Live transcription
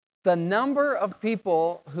the number of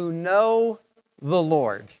people who know the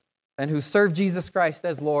Lord and who serve Jesus Christ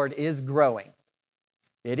as Lord is growing.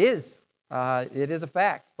 It is. It is a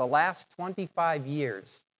fact. The last 25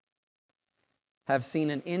 years have seen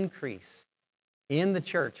an increase in the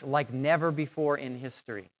church like never before in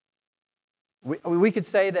history. We could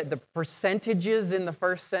say that the percentages in the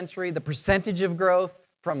first century, the percentage of growth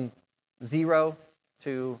from 0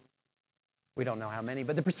 to, we don't know how many,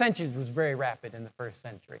 but the percentage was very rapid in the first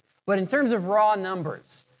century. But in terms of raw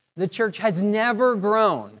numbers, the church has never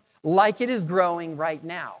grown like it is growing right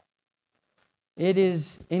now. It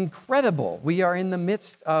is incredible. We are in the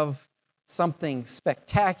midst of something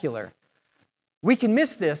spectacular. We can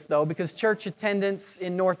miss this, though, because church attendance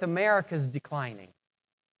in North America is declining.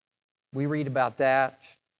 We read about that.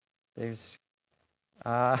 There's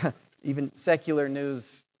even secular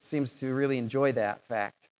news seems to really enjoy that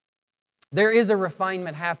fact. There is a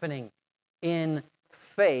refinement happening in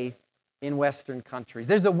faith in Western countries.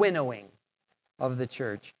 There's a winnowing of the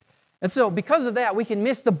church. And so because of that, we can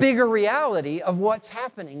miss the bigger reality of what's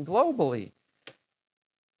happening globally.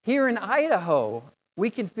 Here in Idaho, we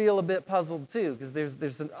can feel a bit puzzled too, because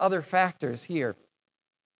there's other factors here.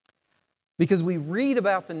 Because we read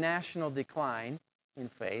about the national decline in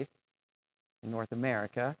faith in North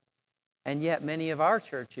America, and yet many of our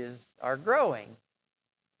churches are growing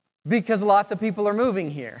because lots of people are moving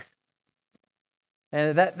here.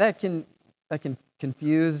 And that can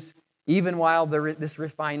confuse. Even while this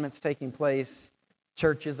refinement's taking place,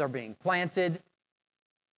 churches are being planted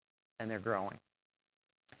and they're growing.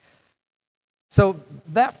 So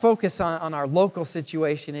that focus on our local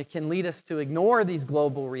situation, it can lead us to ignore these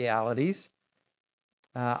global realities.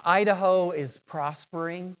 Idaho is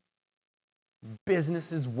prospering.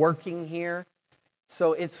 Business is working here.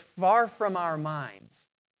 So it's far from our minds.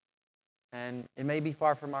 And it may be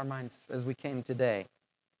far from our minds as we came today,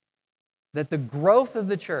 that the growth of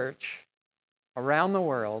the church around the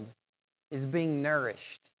world is being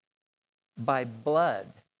nourished by blood.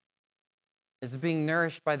 It's being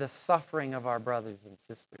nourished by the suffering of our brothers and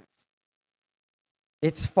sisters.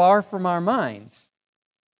 It's far from our minds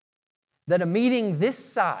that a meeting this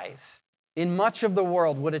size in much of the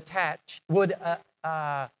world would attract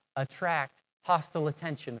hostile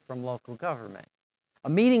attention from local government. A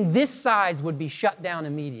meeting this size would be shut down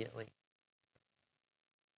immediately.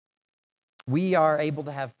 We are able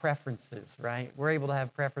to have preferences, right? We're able to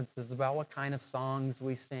have preferences about what kind of songs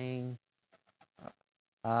we sing,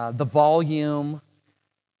 the volume.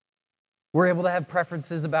 We're able to have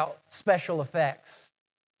preferences about special effects,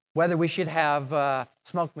 whether we should have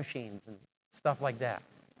smoke machines and stuff like that.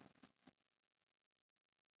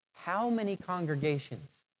 How many congregations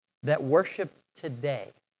that worship today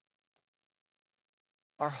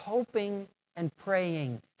are hoping and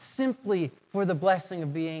praying simply for the blessing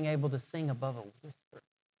of being able to sing above a whisper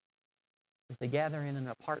as they gather in an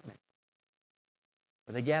apartment,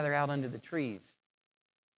 or they gather out under the trees,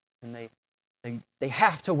 and they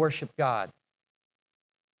have to worship God,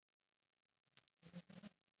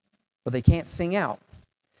 but they can't sing out.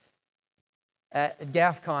 At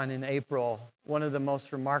GAFCON in April, one of the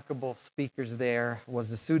most remarkable speakers there was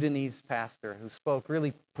a Sudanese pastor who spoke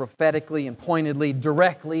really prophetically and pointedly,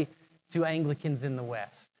 directly to Anglicans in the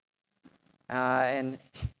West. And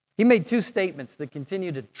he made two statements that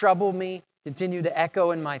continue to trouble me, continue to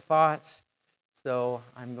echo in my thoughts. So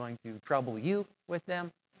I'm going to trouble you with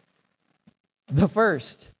them. The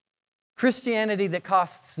first, Christianity that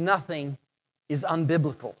costs nothing is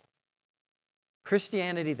unbiblical.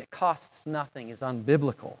 Christianity that costs nothing is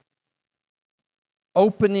unbiblical.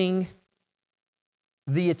 Opening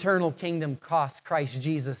the eternal kingdom costs Christ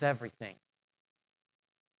Jesus everything.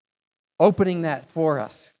 Opening that for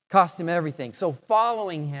us cost him everything. So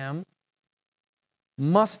following him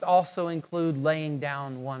must also include laying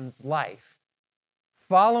down one's life.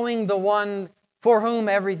 Following the one for whom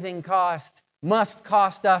everything cost must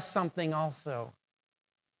cost us something also.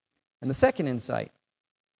 And the second insight,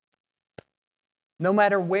 no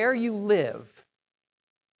matter where you live,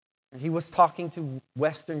 and he was talking to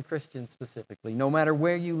Western Christians specifically, no matter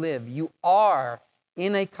where you live, you are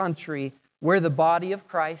in a country where the body of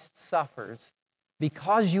Christ suffers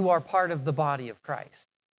because you are part of the body of Christ.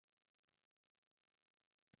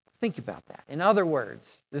 Think about that. In other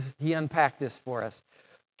words, he unpacked this for us.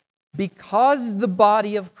 Because the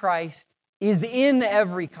body of Christ is in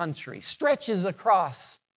every country, stretches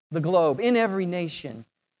across the globe, in every nation,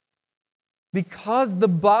 because the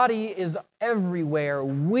body is everywhere,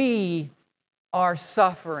 we are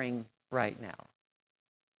suffering right now.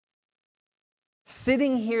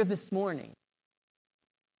 Sitting here this morning,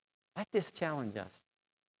 let this challenge us.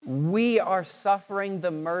 We are suffering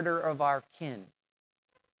the murder of our kin.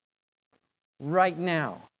 Right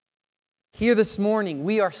now. Here this morning,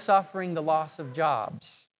 we are suffering the loss of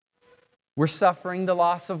jobs. We're suffering the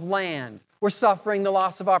loss of land. We're suffering the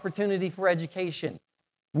loss of opportunity for education.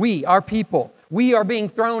 We, our people, we are being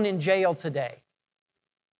thrown in jail today.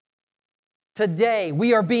 Today,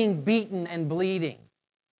 we are being beaten and bleeding.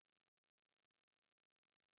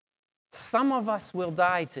 Some of us will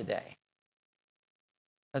die today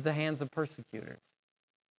at the hands of persecutors.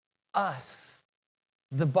 Us,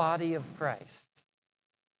 the body of Christ.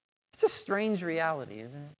 It's a strange reality,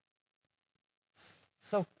 isn't it?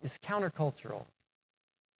 So it's countercultural.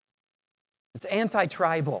 It's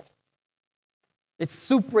anti-tribal. It's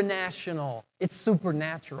supranational. It's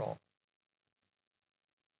supernatural.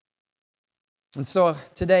 And so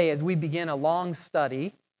today, as we begin a long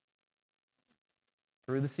study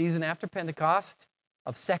through the season after Pentecost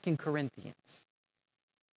of 2 Corinthians,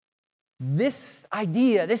 this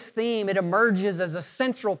idea, this theme, it emerges as a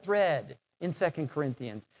central thread in 2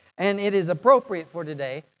 Corinthians. And it is appropriate for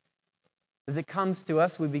today. As it comes to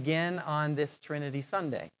us, we begin on this Trinity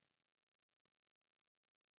Sunday.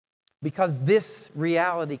 Because this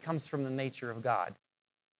reality comes from the nature of God.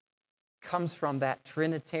 Comes from that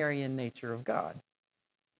Trinitarian nature of God.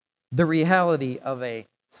 The reality of a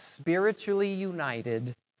spiritually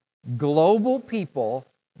united, global people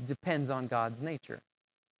depends on God's nature.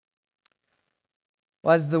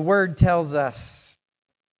 Well, as the Word tells us,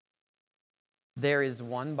 there is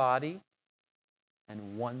one body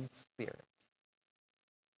and one Spirit,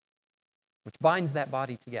 which binds that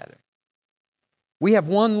body together. We have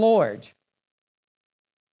one Lord,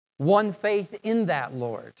 one faith in that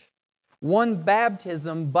Lord, one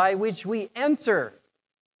baptism by which we enter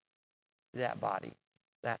that body,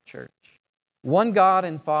 that church. One God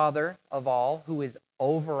and Father of all, who is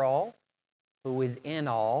over all, who is in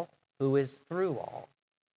all, who is through all.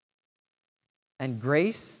 And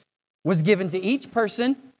grace was given to each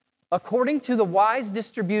person according to the wise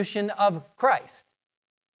distribution of Christ.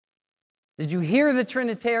 Did you hear the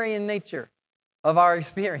Trinitarian nature of our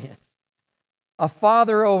experience? A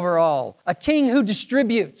Father over all, a King who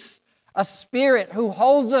distributes, a Spirit who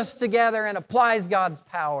holds us together and applies God's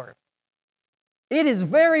power. It is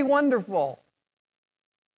very wonderful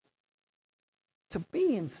to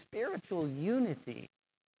be in spiritual unity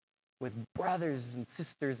with brothers and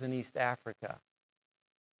sisters in East Africa,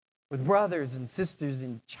 with brothers and sisters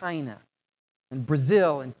in China, and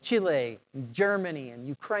Brazil, and Chile, and Germany, and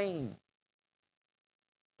Ukraine.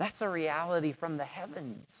 That's a reality from the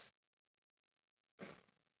heavens.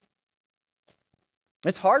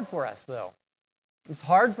 It's hard for us, though. It's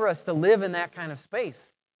hard for us to live in that kind of space.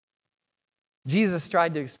 Jesus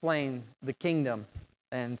tried to explain the kingdom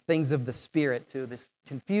and things of the Spirit to this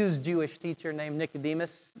confused Jewish teacher named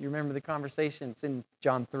Nicodemus. You remember the conversation? It's in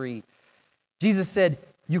John 3. Jesus said,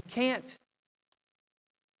 you can't,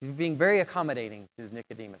 he's being very accommodating to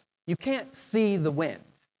Nicodemus, you can't see the wind.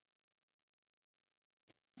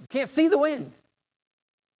 You can't see the wind.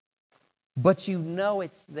 But you know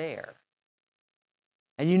it's there.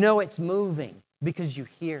 And you know it's moving because you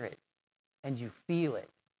hear it and you feel it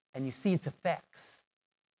and you see its effects.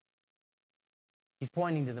 He's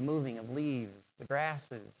pointing to the moving of leaves, the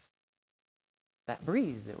grasses, that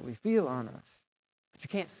breeze that we feel on us. But you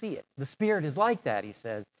can't see it. The Spirit is like that, he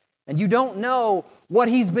says. And you don't know what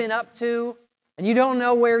he's been up to, and you don't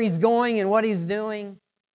know where he's going and what he's doing.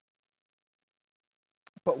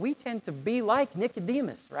 But we tend to be like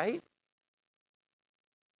Nicodemus, right?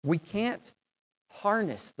 We can't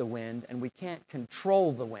harness the wind and we can't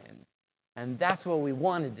control the wind. And that's what we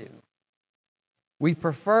want to do. We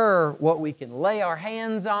prefer what we can lay our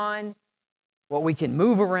hands on, what we can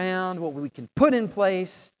move around, what we can put in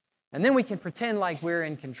place, and then we can pretend like we're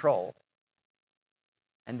in control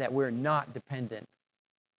and that we're not dependent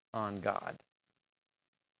on God.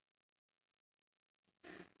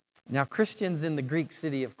 Now, Christians in the Greek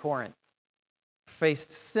city of Corinth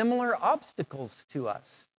faced similar obstacles to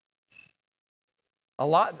us.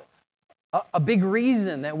 A big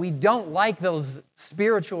reason that we don't like those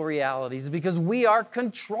spiritual realities is because we are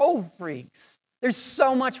control freaks. There's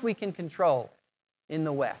so much we can control in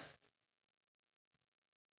the West.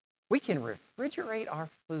 We can refrigerate our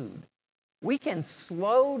food. We can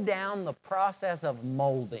slow down the process of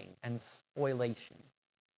molding and spoilation.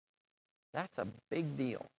 That's a big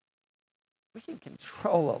deal. We can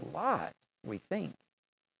control a lot, we think.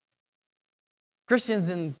 Christians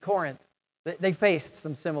in Corinth, they faced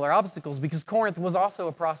some similar obstacles because Corinth was also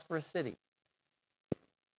a prosperous city.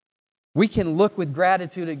 We can look with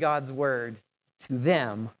gratitude at God's word to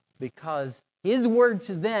them because his word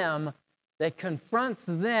to them that confronts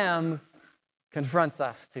them confronts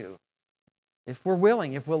us too. If we're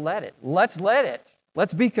willing, if we'll let it. Let's let it.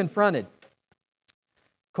 Let's be confronted.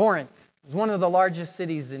 Corinth was one of the largest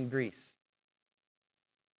cities in Greece.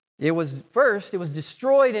 It was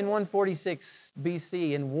destroyed in 146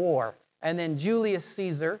 BC in war. And then Julius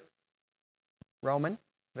Caesar, Roman,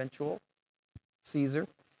 eventual Caesar,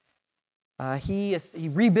 he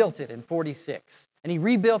rebuilt it in 46. And he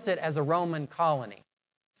rebuilt it as a Roman colony.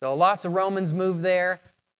 So lots of Romans moved there.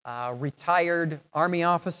 Retired army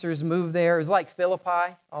officers moved there. It was like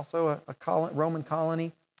Philippi, also a Roman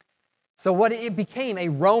colony. So it became a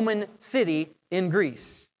Roman city in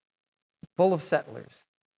Greece, full of settlers.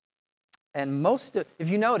 And if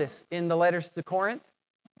you notice in the letters to Corinth,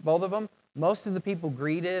 both of them, most of the people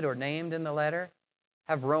greeted or named in the letter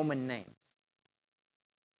have Roman names.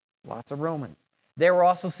 Lots of Romans. There were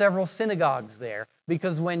also several synagogues there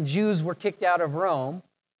because when Jews were kicked out of Rome,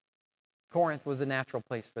 Corinth was a natural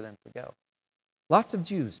place for them to go. Lots of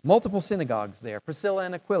Jews, multiple synagogues there, Priscilla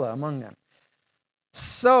and Aquila among them.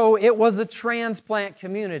 So it was a transplant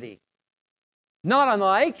community, not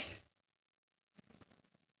unlike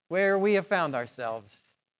where we have found ourselves.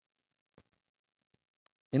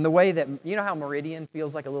 In the way that, you know how Meridian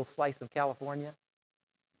feels like a little slice of California?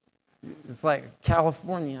 It's like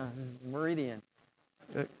California, Meridian.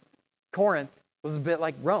 Corinth was a bit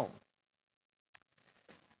like Rome.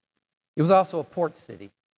 It was also a port city.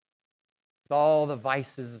 With all the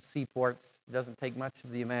vices of seaports, it doesn't take much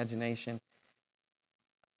of the imagination.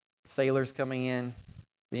 Sailors coming in,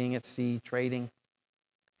 being at sea, trading.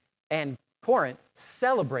 And Corinth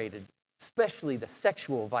celebrated, especially the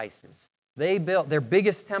sexual vices. They built, their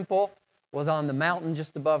biggest temple was on the mountain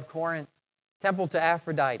just above Corinth, temple to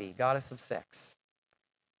Aphrodite, goddess of sex.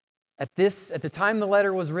 At the time the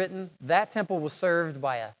letter was written, that temple was served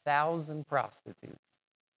by 1,000 prostitutes.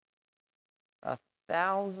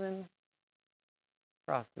 1,000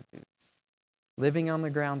 prostitutes living on the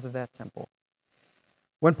grounds of that temple.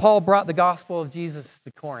 When Paul brought the gospel of Jesus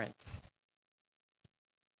to Corinth,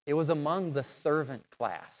 it was among the servant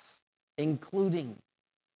class, including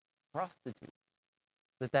prostitutes,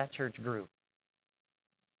 that church grew.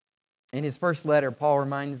 In his first letter, Paul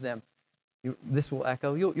reminds them, this will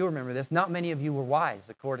echo, you'll remember this, not many of you were wise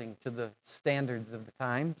according to the standards of the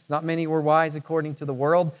times. Not many were wise according to the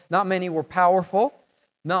world. Not many were powerful.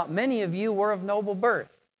 Not many of you were of noble birth.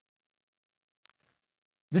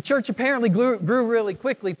 The church apparently grew really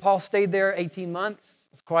quickly. Paul stayed there 18 months.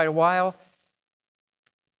 It's quite a while.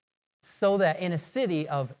 So that in a city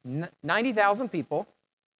of 90,000 people,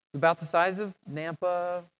 about the size of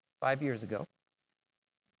Nampa 5 years ago,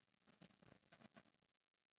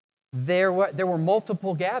 there were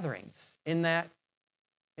multiple gatherings in that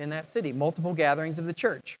city, multiple gatherings of the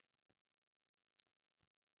church.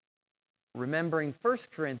 Remembering 1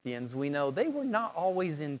 Corinthians, we know they were not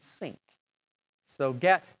always in sync. So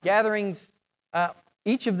gatherings,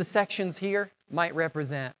 each of the sections here might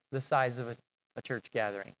represent the size of a church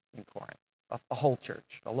gathering in Corinth, a whole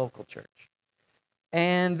church, a local church.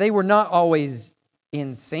 And they were not always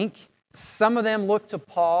in sync. Some of them looked to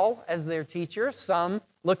Paul as their teacher. Some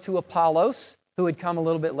looked to Apollos, who had come a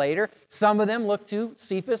little bit later. Some of them looked to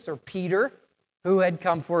Cephas or Peter, who had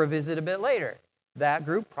come for a visit a bit later. That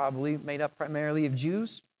group probably made up primarily of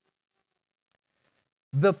Jews.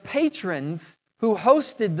 The patrons who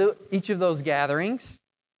hosted each of those gatherings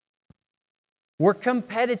were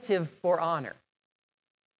competitive for honor.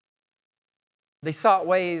 They sought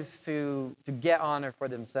ways to get honor for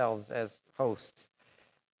themselves as hosts.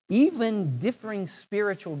 Even differing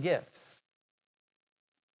spiritual gifts.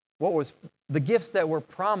 What was the gifts that were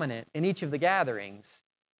prominent in each of the gatherings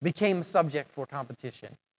became a subject for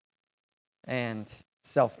competition and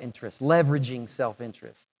self-interest, leveraging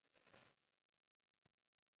self-interest.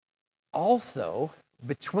 Also,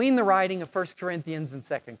 between the writing of 1 Corinthians and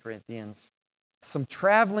 2 Corinthians, some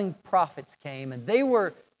traveling prophets came, and they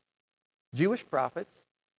were Jewish prophets.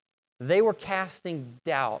 They were casting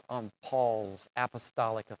doubt on Paul's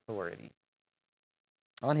apostolic authority,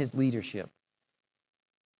 on his leadership.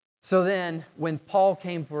 So then, when Paul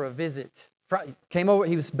came for a visit, he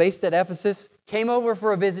was based at Ephesus, came over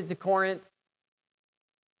for a visit to Corinth,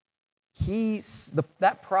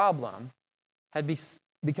 that problem had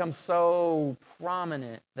become so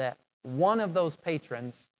prominent that one of those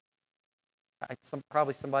patrons,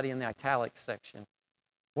 probably somebody in the italics section,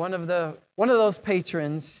 one of those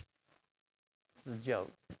patrons, this is a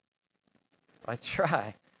joke, I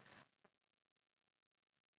try,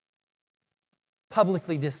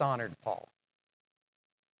 publicly dishonored Paul.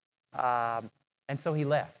 And so he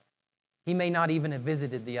left. He may not even have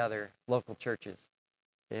visited the other local churches.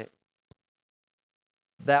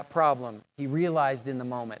 that problem, he realized in the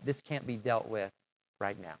moment, this can't be dealt with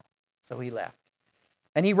right now. So he left.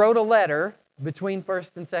 And he wrote a letter between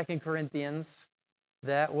 1st and 2nd Corinthians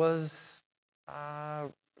that was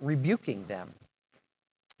rebuking them.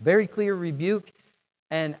 Very clear rebuke.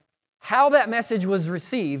 And how that message was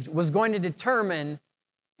received was going to determine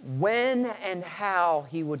when and how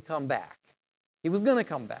he would come back. He was going to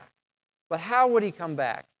come back. But how would he come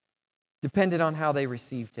back? Depended on how they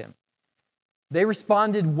received him. They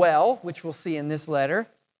responded well, which we'll see in this letter.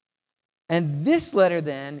 And this letter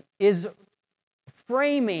then is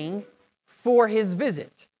framing for his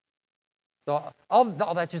visit. So all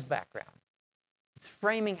that's just background. It's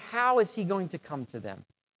framing how is he going to come to them.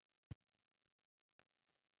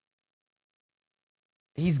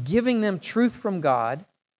 He's giving them truth from God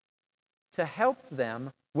to help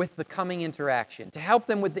them with the coming interaction, to help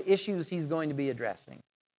them with the issues he's going to be addressing.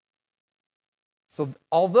 So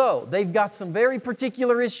although they've got some very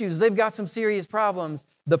particular issues, they've got some serious problems,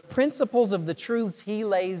 the principles of the truths he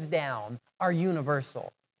lays down are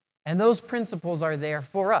universal. And those principles are there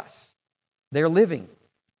for us. They're living.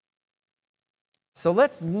 So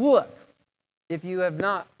let's look. If you have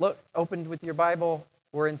not opened with your Bible,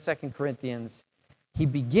 we're in 2 Corinthians. He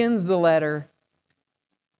begins the letter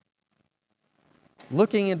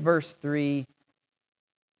looking at verse 3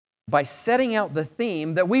 by setting out the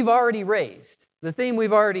theme that we've already raised, the theme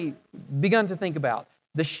we've already begun to think about,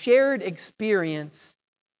 the shared experience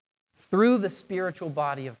through the spiritual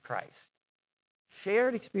body of Christ.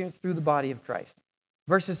 Shared experience through the body of Christ.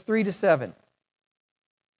 Verses 3 to 7.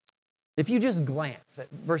 If you just glance at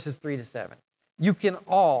verses 3 to 7, you can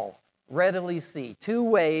all readily see two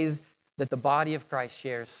ways that the body of Christ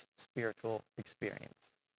shares spiritual experience.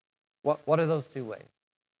 What are those two ways?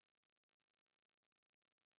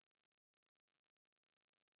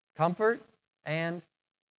 Comfort and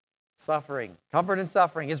suffering. Comfort and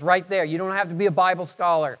suffering is right there. You don't have to be a Bible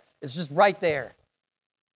scholar. It's just right there.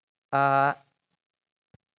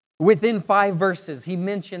 Within 5 verses, he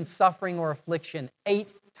mentions suffering or affliction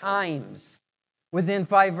 8 times. Within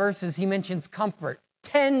 5 verses, he mentions comfort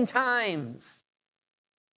 10 times.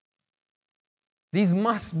 These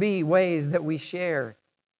must be ways that we share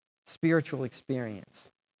spiritual experience.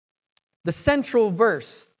 The central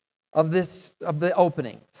verse of the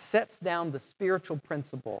opening sets down the spiritual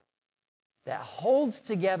principle that holds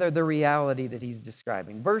together the reality that he's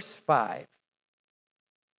describing. Verse 5.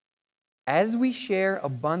 As we share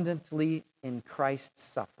abundantly in Christ's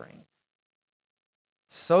sufferings,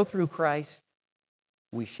 so through Christ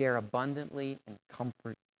we share abundantly in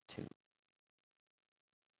comfort too.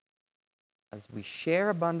 As we share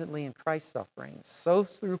abundantly in Christ's sufferings, so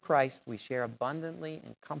through Christ we share abundantly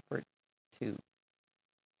in comfort too.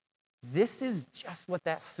 This is just what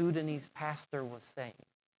that Sudanese pastor was saying.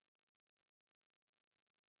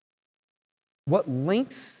 What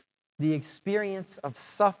links the experience of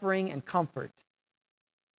suffering and comfort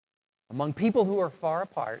among people who are far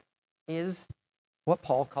apart is what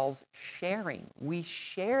Paul calls sharing. We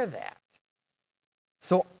share that.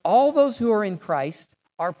 So all those who are in Christ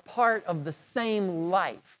are part of the same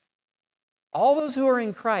life. All those who are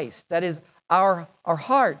in Christ, that is, our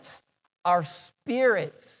hearts, our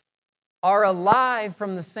spirits, are alive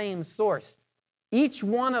from the same source. Each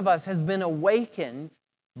one of us has been awakened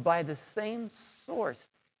by the same source.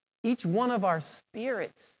 Each one of our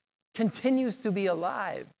spirits continues to be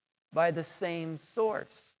alive by the same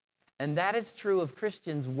source. And that is true of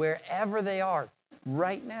Christians wherever they are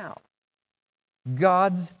right now.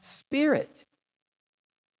 God's Spirit.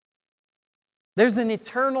 There's an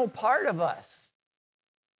eternal part of us.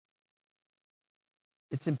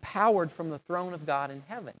 It's empowered from the throne of God in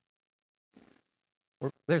heaven.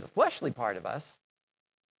 There's a fleshly part of us,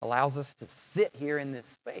 allows us to sit here in this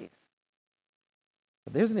space.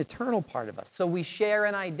 But there's an eternal part of us. So we share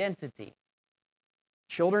an identity.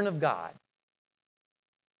 Children of God,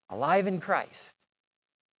 alive in Christ.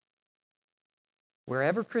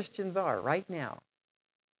 Wherever Christians are right now,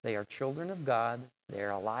 they are children of God.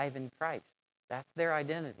 They're alive in Christ. That's their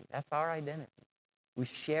identity. That's our identity. We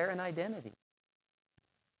share an identity.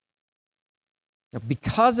 Now,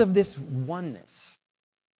 because of this oneness,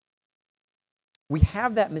 we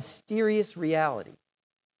have that mysterious reality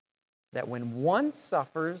that when one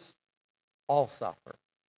suffers, all suffer.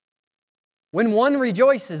 When one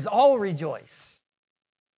rejoices, all rejoice.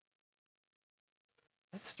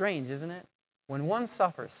 That's strange, isn't it? When one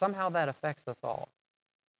suffers, somehow that affects us all.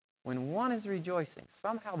 When one is rejoicing,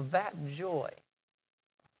 somehow that joy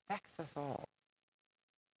affects us all.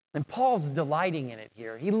 And Paul's delighting in it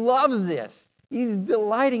here. He loves this. He's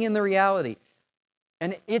delighting in the reality.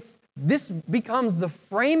 And it's This becomes the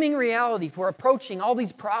framing reality for approaching all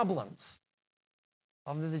these problems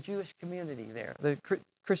of the Jewish community there, the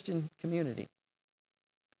Christian community.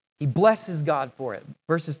 He blesses God for it.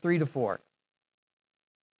 Verses 3-4.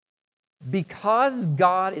 Because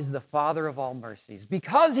God is the Father of all mercies,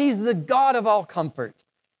 because He's the God of all comfort,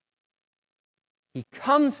 He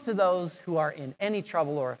comes to those who are in any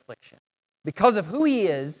trouble or affliction. Because of who He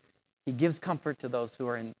is, He gives comfort to those who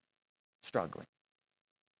are struggling.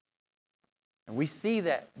 And we see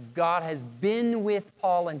that God has been with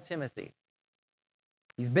Paul and Timothy.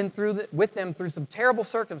 He's been with them through some terrible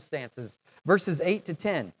circumstances. Verses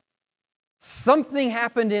 8-10. Something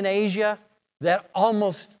happened in Asia that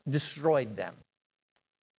almost destroyed them.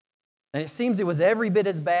 And it seems it was every bit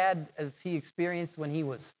as bad as he experienced when he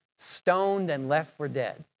was stoned and left for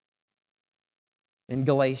dead in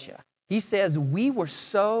Galatia. He says, we were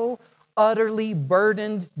so utterly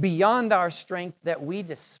burdened beyond our strength that we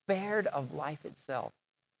despaired of life itself.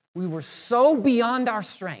 We were so beyond our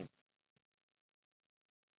strength.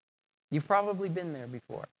 You've probably been there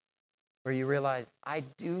before, where you realize, I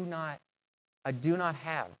do not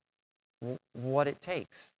have what it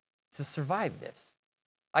takes to survive this.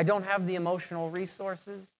 I don't have the emotional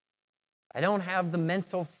resources. I don't have the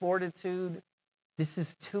mental fortitude. This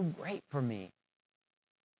is too great for me.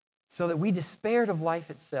 So that we despaired of life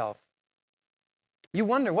itself. You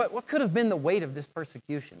wonder, what could have been the weight of this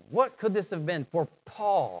persecution? What could this have been for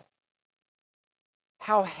Paul?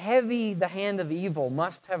 How heavy the hand of evil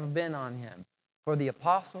must have been on him for the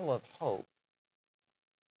apostle of hope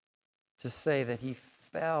to say that he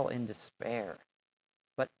fell in despair.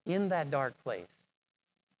 But in that dark place,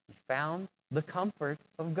 he found the comfort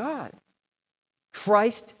of God.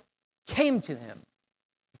 Christ came to him.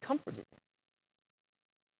 He comforted him.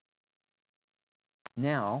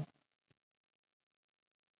 Now,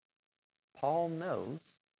 Paul knows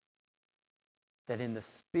that in the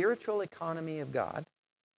spiritual economy of God,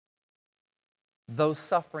 those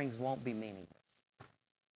sufferings won't be meaningless.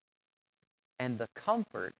 And the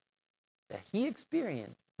comfort that he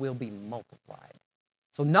experienced will be multiplied.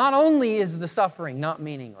 So not only is the suffering not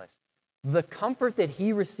meaningless, the comfort that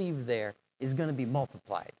he received there is going to be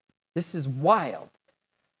multiplied. This is wild.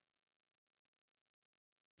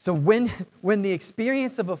 So when the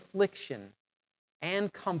experience of affliction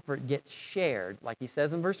and comfort gets shared, like he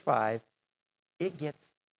says in verse 5, it gets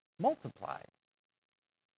multiplied.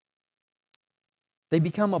 They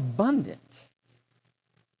become abundant.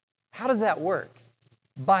 How does that work?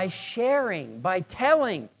 By sharing, by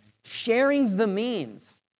telling. Sharing's the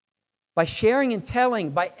means. By sharing and telling,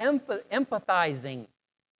 by empathizing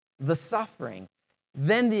the suffering,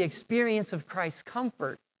 then the experience of Christ's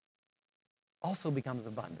comfort also becomes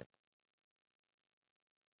abundant.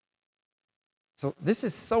 So this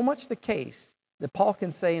is so much the case that Paul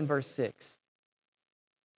can say in verse 6,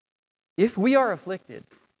 if we are afflicted,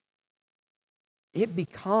 it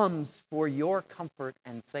becomes for your comfort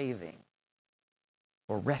and saving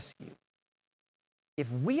or rescue.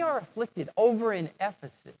 If we are afflicted over in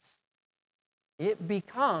Ephesus, it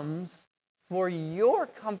becomes for your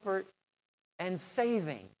comfort and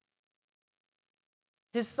saving.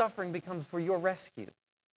 His suffering becomes for your rescue.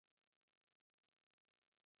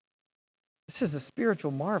 This is a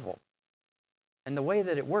spiritual marvel. And the way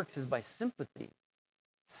that it works is by sympathy.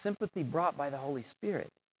 Sympathy brought by the Holy Spirit.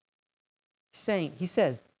 He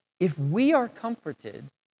says, if we are comforted,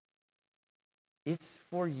 it's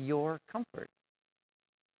for your comfort.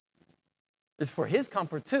 It's for his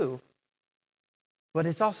comfort too, but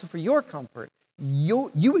it's also for your comfort.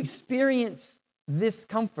 You experience this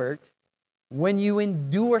comfort when you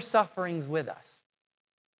endure sufferings with us.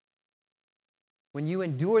 When you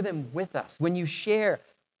endure them with us. When you share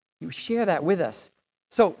that with us.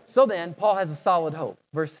 So then, Paul has a solid hope.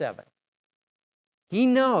 Verse 7. He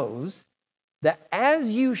knows that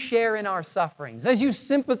as you share in our sufferings, as you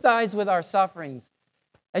sympathize with our sufferings,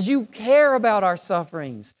 as you care about our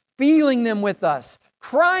sufferings, feeling them with us,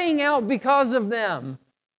 crying out because of them,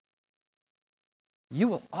 you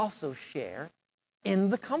will also share in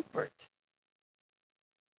the comfort.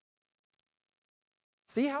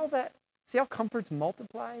 See how comfort's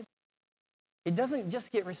multiplied? It doesn't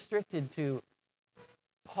just get restricted to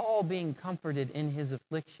Paul being comforted in his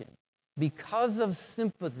affliction. Because of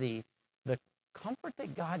sympathy, the comfort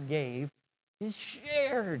that God gave is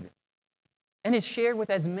shared. And it's shared with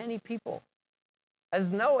as many people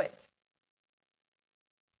as know it.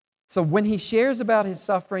 So when he shares about his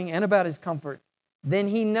suffering and about his comfort, then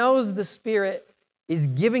he knows the Spirit is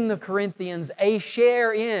giving the Corinthians a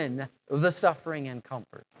share in the suffering and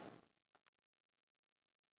comfort.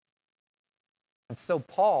 And so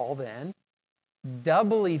Paul then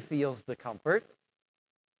doubly feels the comfort,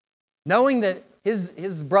 knowing that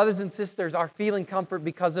his brothers and sisters are feeling comfort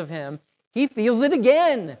because of him. He feels it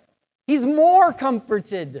again. He's more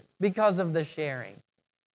comforted because of the sharing.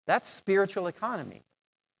 That's spiritual economy.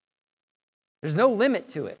 There's no limit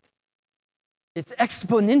to it. It's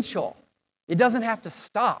exponential. It doesn't have to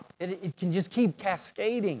stop. It can just keep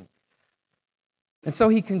cascading. And so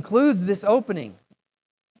he concludes this opening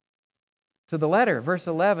to the letter, verse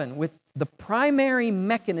 11, with the primary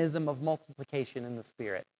mechanism of multiplication in the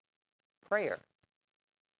Spirit, prayer.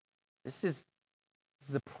 This is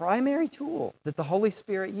the primary tool that the Holy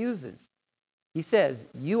Spirit uses. He says,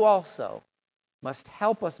 you also must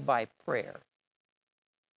help us by prayer.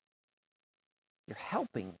 You're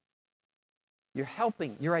helping. You're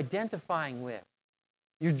helping. You're identifying with.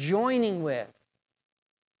 You're joining with.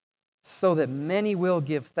 So that many will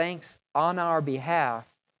give thanks on our behalf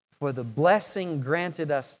for the blessing granted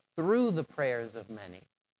us through the prayers of many.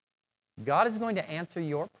 God is going to answer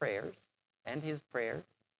your prayers and His prayers.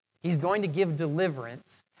 He's going to give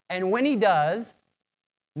deliverance. And when He does,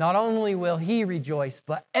 not only will He rejoice,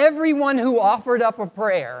 but everyone who offered up a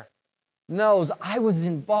prayer knows I was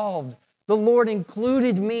involved. The Lord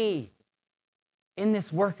included me in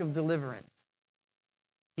this work of deliverance.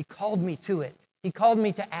 He called me to it. He called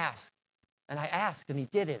me to ask. And I asked, and He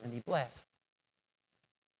did it, and He blessed.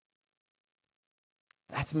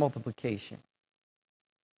 That's multiplication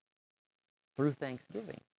through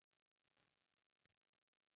thanksgiving.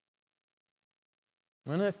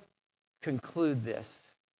 I'm going to conclude this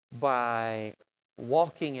by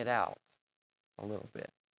walking it out a little bit,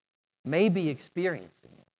 maybe experiencing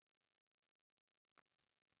it.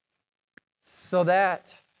 So that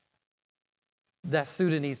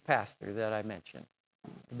Sudanese pastor that I mentioned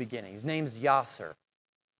at the beginning, his name is Yasser.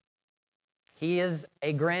 He is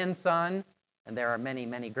a grandson, and there are many,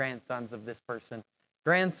 many grandsons of this person,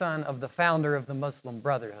 grandson of the founder of the Muslim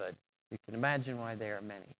Brotherhood. You can imagine why there are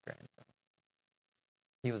many grandsons.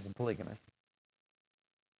 He was a polygamist.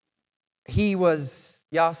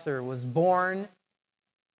 Yasser was born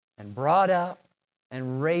and brought up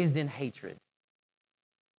and raised in hatred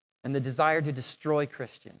and the desire to destroy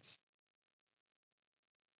Christians.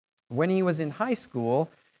 When he was in high school,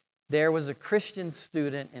 there was a Christian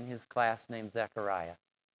student in his class named Zechariah.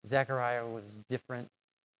 Zechariah was different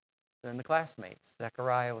than the classmates.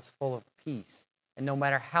 Zechariah was full of peace. And no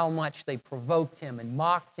matter how much they provoked him and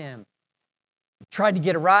mocked him, tried to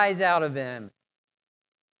get a rise out of him,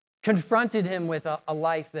 confronted him with a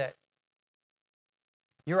life that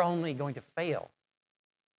you're only going to fail.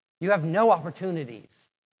 You have no opportunities.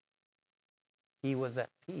 He was at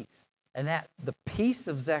peace. And the peace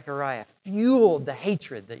of Zechariah fueled the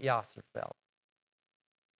hatred that Yasser felt.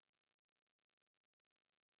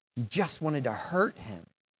 He just wanted to hurt him.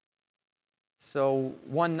 So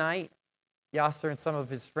one night, Yasser and some of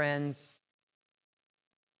his friends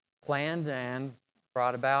planned and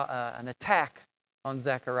brought about an attack on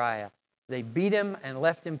Zechariah. They beat him and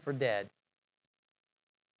left him for dead.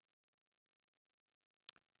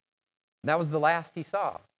 That was the last he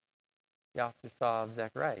saw. Yasser saw of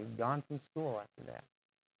Zechariah. He was gone from school after that.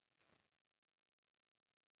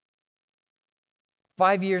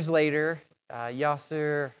 5 years later,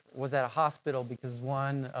 Yasser was at a hospital because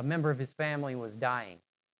a member of his family was dying.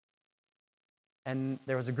 And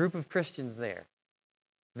there was a group of Christians there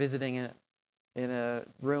visiting in a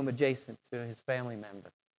room adjacent to his family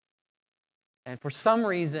member. And for some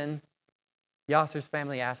reason, Yasser's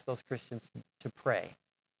family asked those Christians to pray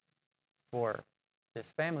for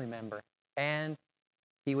this family member. And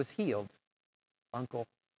he was healed. Uncle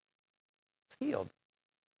was healed.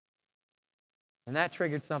 And that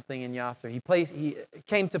triggered something in Yasser. He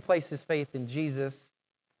came to place his faith in Jesus.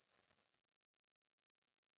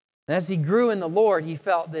 And as he grew in the Lord, he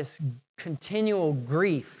felt this continual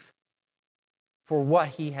grief for what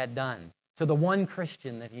he had done to the one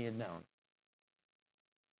Christian that he had known.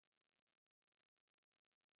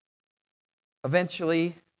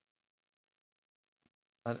 Eventually,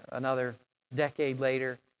 another decade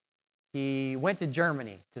later, he went to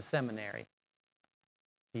Germany to seminary.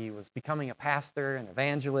 He was becoming a pastor and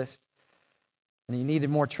evangelist, and he needed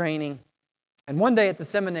more training. And one day at the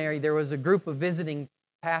seminary, there was a group of visiting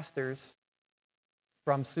pastors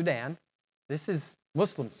from Sudan. This is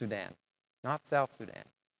Muslim Sudan, not South Sudan.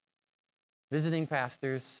 Visiting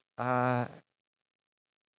pastors, and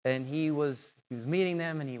he was meeting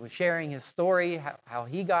them, and he was sharing his story, how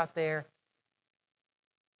he got there.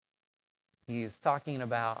 He was talking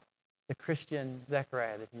about the Christian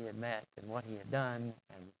Zechariah that he had met and what he had done.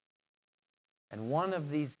 And one of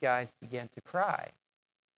these guys began to cry.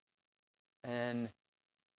 And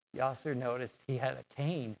Yasser noticed he had a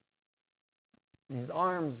cane, and his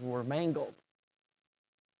arms were mangled.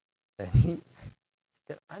 And he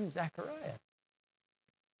said, "I'm Zechariah."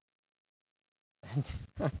 And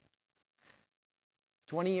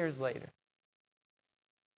 20 years later,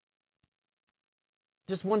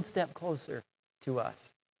 just one step closer to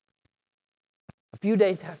us. A few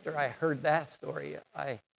days after I heard that story,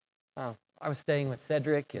 I was staying with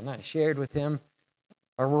Cedric, and I shared with him,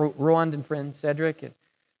 our Rwandan friend Cedric, and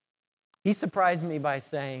he surprised me by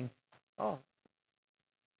saying, "Oh,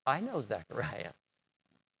 I know Zechariah.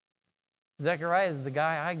 Zechariah is the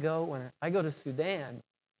guy when I go to Sudan.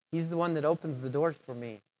 He's the one that opens the doors for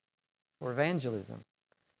me for evangelism."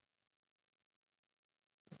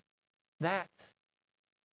 That's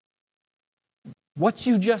what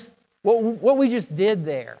we just did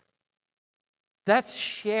there. That's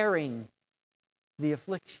sharing the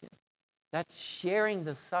affliction. That's sharing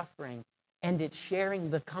the suffering, and it's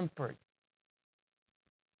sharing the comfort.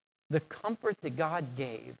 The comfort that God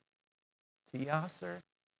gave to Yasser,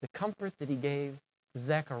 the comfort that he gave to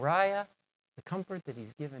Zechariah, the comfort that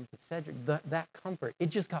he's given to Cedric, that comfort, it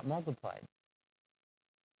just got multiplied.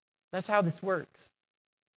 That's how this works.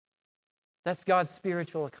 That's God's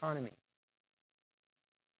spiritual economy.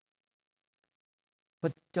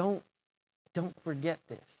 But don't forget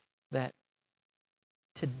this, that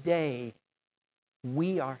today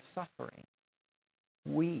we are suffering.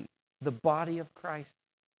 We, the body of Christ,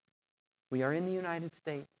 we are in the United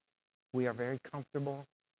States. We are very comfortable,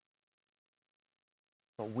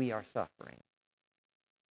 but we are suffering.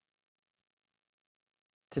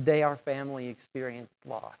 Today our family experienced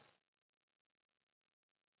loss.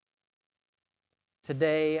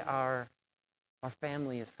 Today our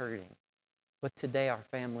family is hurting, but today our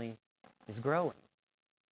family is growing.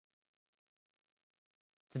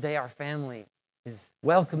 Today our family is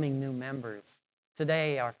welcoming new members.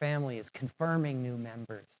 Today our family is confirming new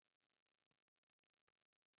members.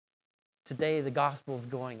 Today the gospel is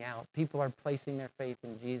going out. People are placing their faith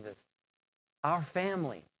in Jesus. Our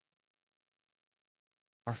family's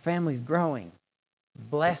growing.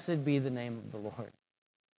 Blessed be the name of the Lord.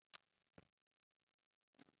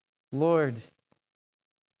 Lord,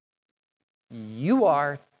 you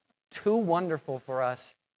are too wonderful for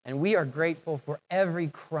us, and we are grateful for every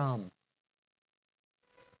crumb,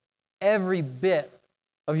 every bit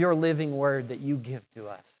of your living word that you give to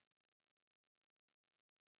us.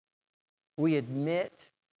 We admit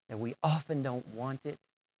that we often don't want it,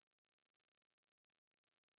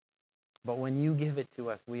 but when you give it to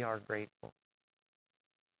us, we are grateful.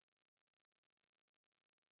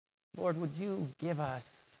 Lord, would you give us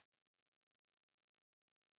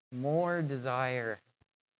more desire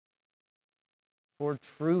for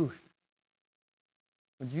truth?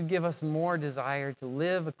 Would you give us more desire to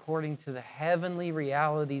live according to the heavenly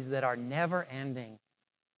realities that are never ending,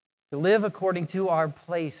 to live according to our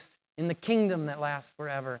place in the kingdom that lasts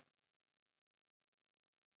forever,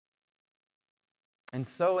 and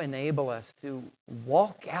so enable us to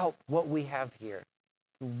walk out what we have here,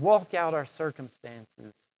 to walk out our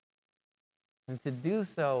circumstances, and to do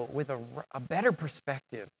so with a better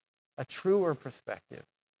perspective, a truer perspective.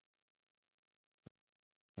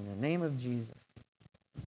 In the name of Jesus.